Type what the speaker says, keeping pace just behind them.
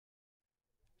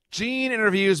Gene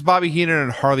interviews Bobby Heenan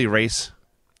and Harley Race.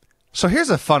 So here's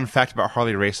a fun fact about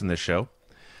Harley Race in this show.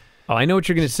 Oh, I know what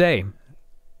you're going to say.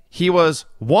 He was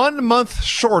 1 month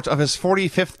short of his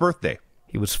 45th birthday.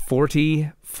 He was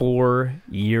 44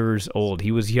 years old.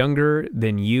 He was younger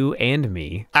than you and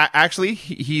me. Actually,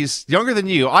 he's younger than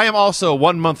you. I am also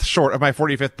 1 month short of my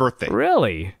 45th birthday.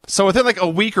 Really? So within like a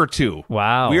week or two.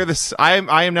 Wow. We are this. I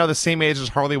am now the same age as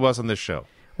Harley was on this show.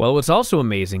 Well, what's also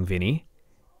amazing, Vinny,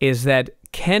 is that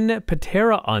Ken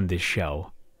Patera on this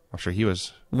show I'm sure he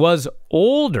was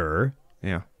older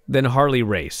than Harley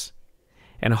Race.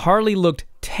 And Harley looked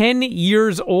 10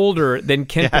 years older than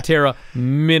Ken Patera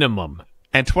minimum.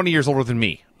 And 20 years older than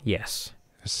me. Yes.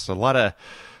 There's a lot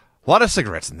of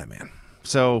cigarettes in that man.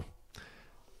 So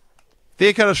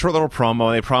they cut a short little promo,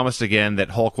 and they promised again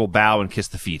that Hulk will bow and kiss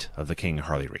the feet of the King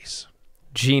Harley Race.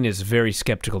 Gene is very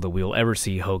skeptical that we'll ever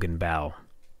see Hogan bow.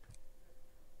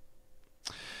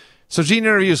 So Gene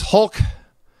interviews Hulk.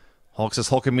 Hulk says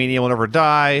Hulkamania will never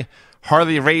die.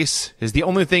 Harley Race is the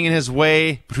only thing in his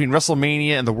way between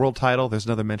WrestleMania and the world title. There's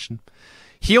another mention.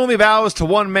 He only bows to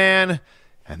one man,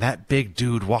 and that big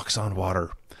dude walks on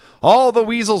water. All the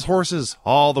Weasel's horses,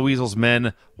 all the Weasel's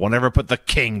men will never put the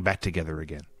king back together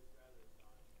again.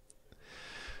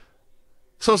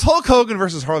 So it's Hulk Hogan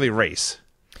versus Harley Race.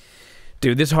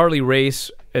 Dude, this Harley Race,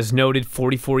 as noted,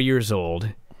 44 years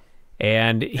old.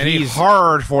 And he's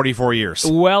hard 44 years.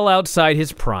 Well outside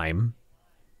his prime.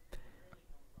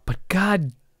 But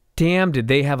god damn, did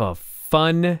they have a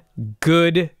fun,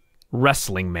 good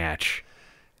wrestling match.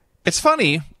 It's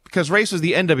funny, because Race was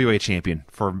the NWA champion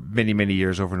for many, many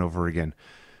years over and over again.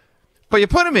 But you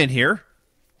put him in here.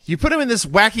 You put him in this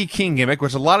wacky king gimmick,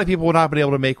 which a lot of people would not have been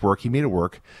able to make work. He made it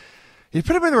work. You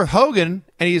put him in there with Hogan,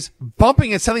 and he's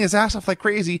bumping and selling his ass off like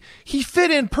crazy. He fit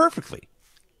in perfectly.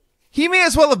 He may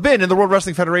as well have been in the World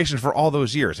Wrestling Federation for all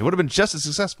those years. It would have been just as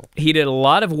successful. He did a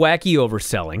lot of wacky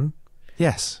overselling.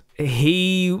 Yes.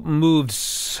 He moved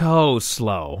so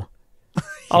slow. Yes.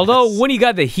 Although when he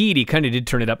got the heat, he kind of did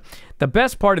turn it up. The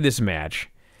best part of this match,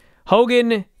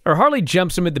 Harley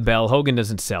jumps him at the bell. Hogan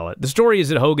doesn't sell it. The story is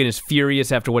that Hogan is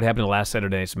furious after what happened in the last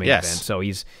Saturday Night's main event. So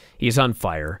he's on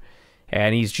fire.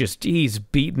 And he's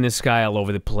beating this guy all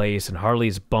over the place, and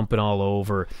Harley's bumping all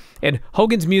over. And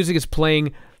Hogan's music is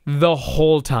playing the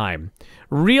whole time.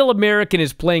 Real American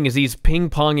is playing as he's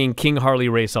ping-ponging King Harley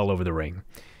Race all over the ring.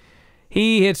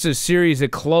 He hits a series of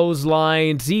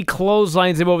clotheslines. He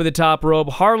clotheslines him over the top rope.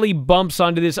 Harley bumps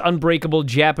onto this unbreakable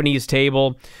Japanese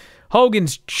table.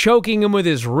 Hogan's choking him with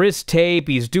his wrist tape.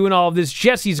 He's doing all of this.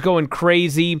 Jesse's going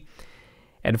crazy.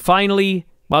 And finally,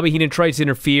 Bobby Heenan tries to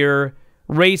interfere.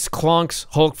 Race clonks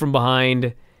Hulk from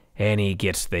behind, and he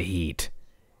gets the heat.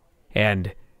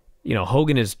 And you know,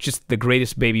 Hogan is just the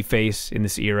greatest babyface in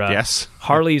this era. Yes.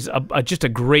 Harley's just a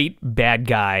great bad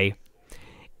guy.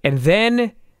 And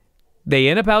then they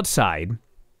end up outside.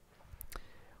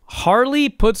 Harley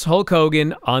puts Hulk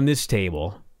Hogan on this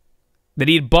table that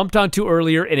he had bumped onto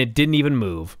earlier, and it didn't even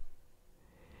move.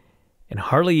 And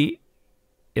Harley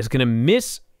is going to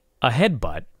miss a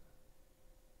headbutt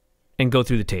and go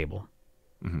through the table.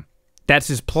 Mm-hmm. That's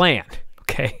his plan.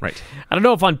 Okay. Right. I don't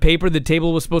know if on paper the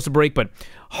table was supposed to break, but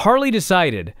Harley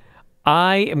decided,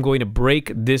 I am going to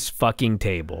break this fucking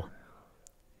table.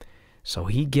 So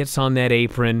he gets on that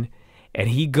apron, and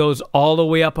he goes all the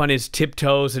way up on his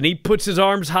tiptoes, and he puts his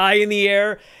arms high in the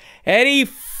air, and he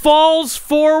falls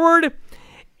forward,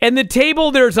 and the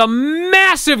table, there's a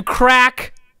massive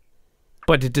crack,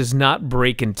 but it does not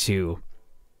break in two.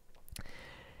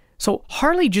 So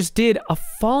Harley just did a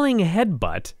falling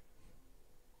headbutt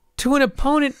to an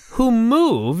opponent who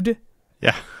moved.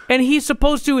 Yeah. And he's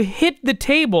supposed to hit the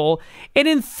table and,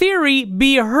 in theory,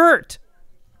 be hurt.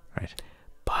 Right.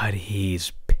 But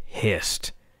he's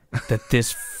pissed that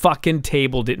this fucking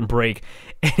table didn't break.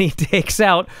 And he takes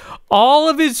out all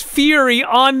of his fury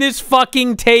on this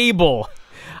fucking table.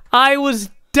 I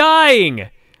was dying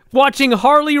watching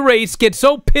Harley Race get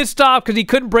so pissed off because he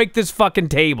couldn't break this fucking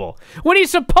table when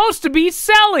he's supposed to be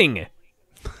selling.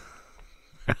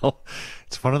 Well,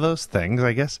 it's one of those things,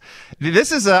 I guess.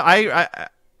 This is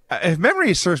if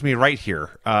memory serves me right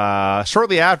here,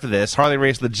 shortly after this, Harley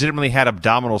Race legitimately had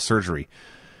abdominal surgery.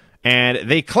 And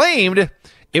they claimed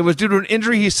it was due to an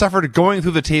injury he suffered going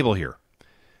through the table here.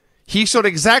 He showed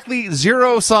exactly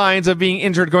zero signs of being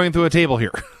injured going through a table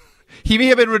here. He may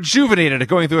have been rejuvenated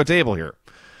going through a table here.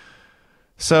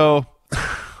 So,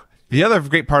 the other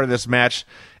great part of this match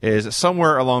is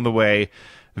somewhere along the way,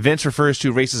 Vince refers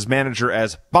to Race's manager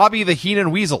as Bobby the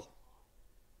Heenan Weasel.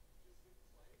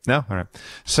 No? All right.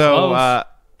 So,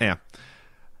 yeah.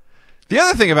 The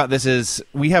other thing about this is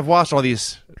we have watched all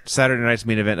these Saturday Night's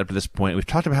Main Event up to this point. We've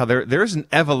talked about how there's an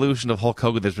evolution of Hulk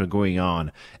Hogan that's been going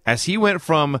on as he went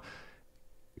from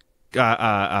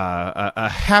a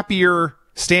happier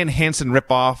Stan Hansen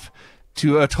ripoff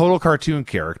to a total cartoon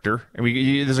character. And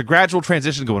there's a gradual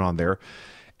transition going on there.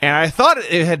 And I thought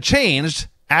it had changed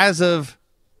as of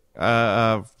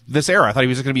this era. I thought he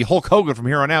was going to be Hulk Hogan from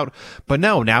here on out. But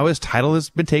no, now his title has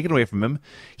been taken away from him.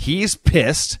 He's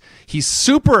pissed. He's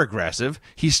super aggressive.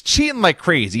 He's cheating like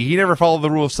crazy. He never followed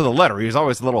the rules to the letter. He was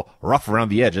always a little rough around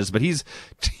the edges, but he's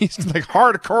like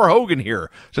hardcore Hogan here,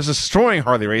 just destroying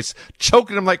Harley Race,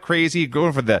 choking him like crazy,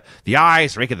 going for the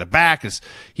eyes, raking the back.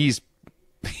 He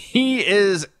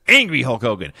is angry Hulk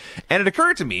Hogan. And it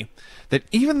occurred to me that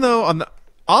even though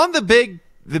on the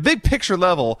big picture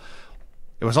level,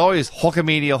 it was always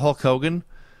Hulkamania Hulk Hogan,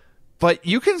 but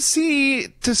you can see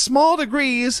to small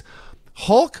degrees,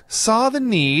 Hulk saw the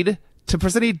need to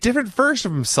present a different version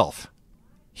of himself.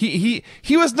 He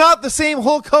was not the same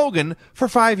Hulk Hogan for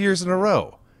 5 years in a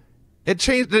row. It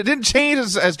didn't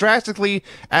change as drastically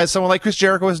as someone like Chris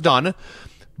Jericho has done,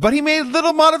 but he made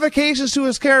little modifications to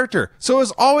his character. So it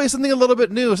was always something a little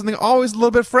bit new, something always a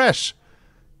little bit fresh.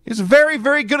 He was very,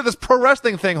 very good at this pro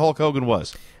wrestling thing, Hulk Hogan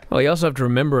was. Well, you also have to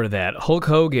remember that Hulk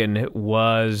Hogan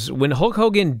when Hulk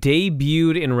Hogan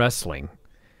debuted in wrestling,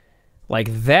 like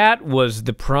that was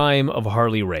the prime of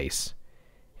Harley Race.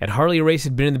 And Harley Race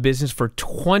had been in the business for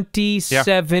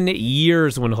 27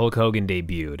 years when Hulk Hogan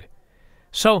debuted.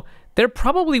 So there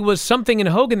probably was something in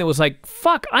Hogan that was like,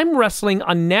 fuck, I'm wrestling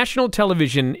on national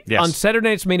television on Saturday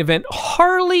Night's Main Event,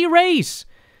 Harley Race.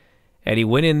 And he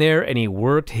went in there and he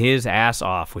worked his ass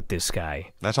off with this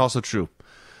guy. That's also true.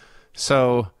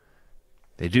 So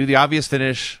they do the obvious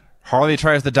finish. Harley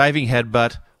tries the diving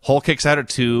headbutt. Hulk kicks out at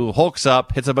 2. Hulk's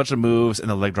up, hits a bunch of moves,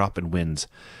 and the leg drop and wins.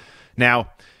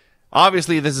 Now,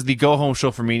 obviously, this is the go-home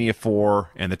show for Mania 4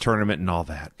 and the tournament and all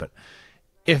that. But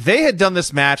if they had done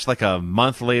this match like a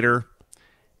month later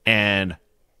and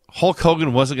Hulk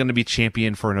Hogan wasn't going to be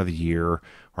champion for another year,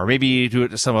 or maybe do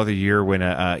it some other year when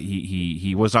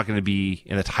he was not going to be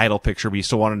in the title picture, but he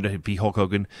still wanted to be Hulk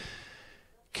Hogan,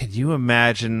 can you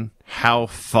imagine how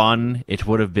fun it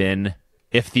would have been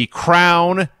if the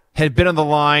crown had been on the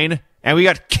line and we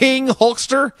got King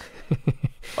Hulkster?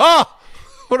 Oh,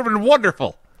 would have been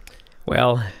wonderful.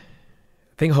 Well, I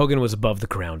think Hogan was above the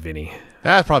crown, Vinny.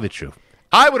 That's probably true.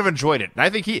 I would have enjoyed it. I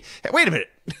think wait a minute.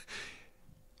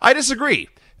 I disagree.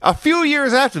 A few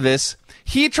years after this,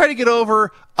 he tried to get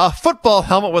over a football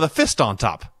helmet with a fist on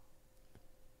top.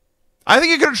 I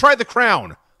think he could have tried the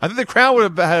crown. I think the crown would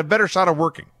have had a better shot of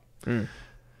working.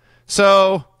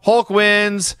 So, Hulk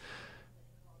wins.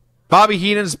 Bobby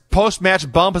Heenan's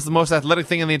post-match bump is the most athletic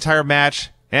thing in the entire match.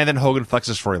 And then Hogan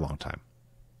flexes for a long time.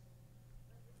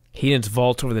 Heenan's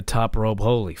vault over the top rope.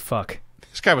 Holy fuck.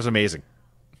 This guy was amazing.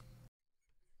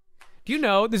 Do you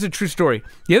know, this is a true story.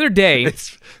 The other day...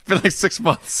 It's been like 6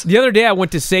 months. The other day I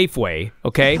went to Safeway,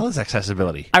 okay? What the hell is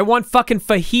accessibility? I want fucking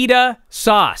fajita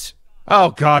sauce.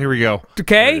 Oh, God, here we go.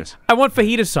 Okay? I want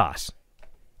fajita sauce.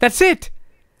 That's it.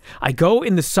 I go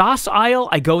in the sauce aisle.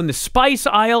 I go in the spice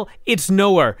aisle. It's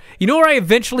nowhere. You know where I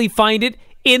eventually find it?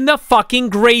 In the fucking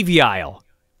gravy aisle.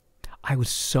 I was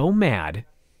so mad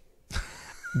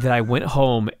that I went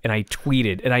home and I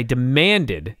tweeted and I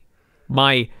demanded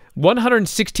my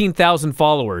 116,000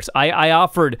 followers. I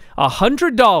offered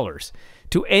 $100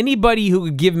 to anybody who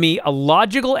could give me a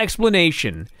logical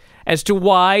explanation as to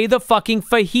why the fucking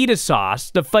fajita sauce,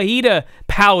 the fajita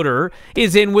powder,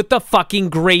 is in with the fucking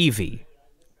gravy.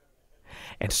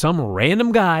 And some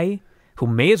random guy who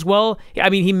may as well, I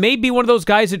mean, he may be one of those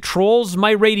guys that trolls my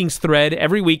ratings thread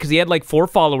every week because he had like 4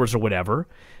 followers or whatever,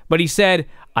 but he said,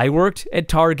 I worked at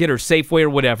Target or Safeway or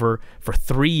whatever for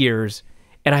 3 years,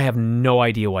 and I have no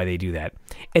idea why they do that.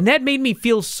 And that made me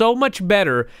feel so much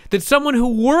better that someone who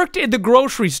worked at the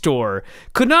grocery store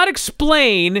could not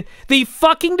explain the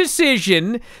fucking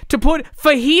decision to put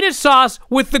fajita sauce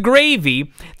with the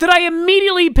gravy that I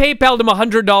immediately PayPal'd him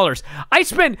 $100. I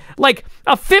spent like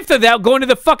a fifth of that going to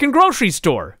the fucking grocery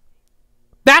store.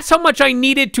 That's how much I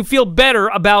needed to feel better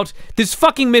about this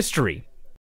fucking mystery.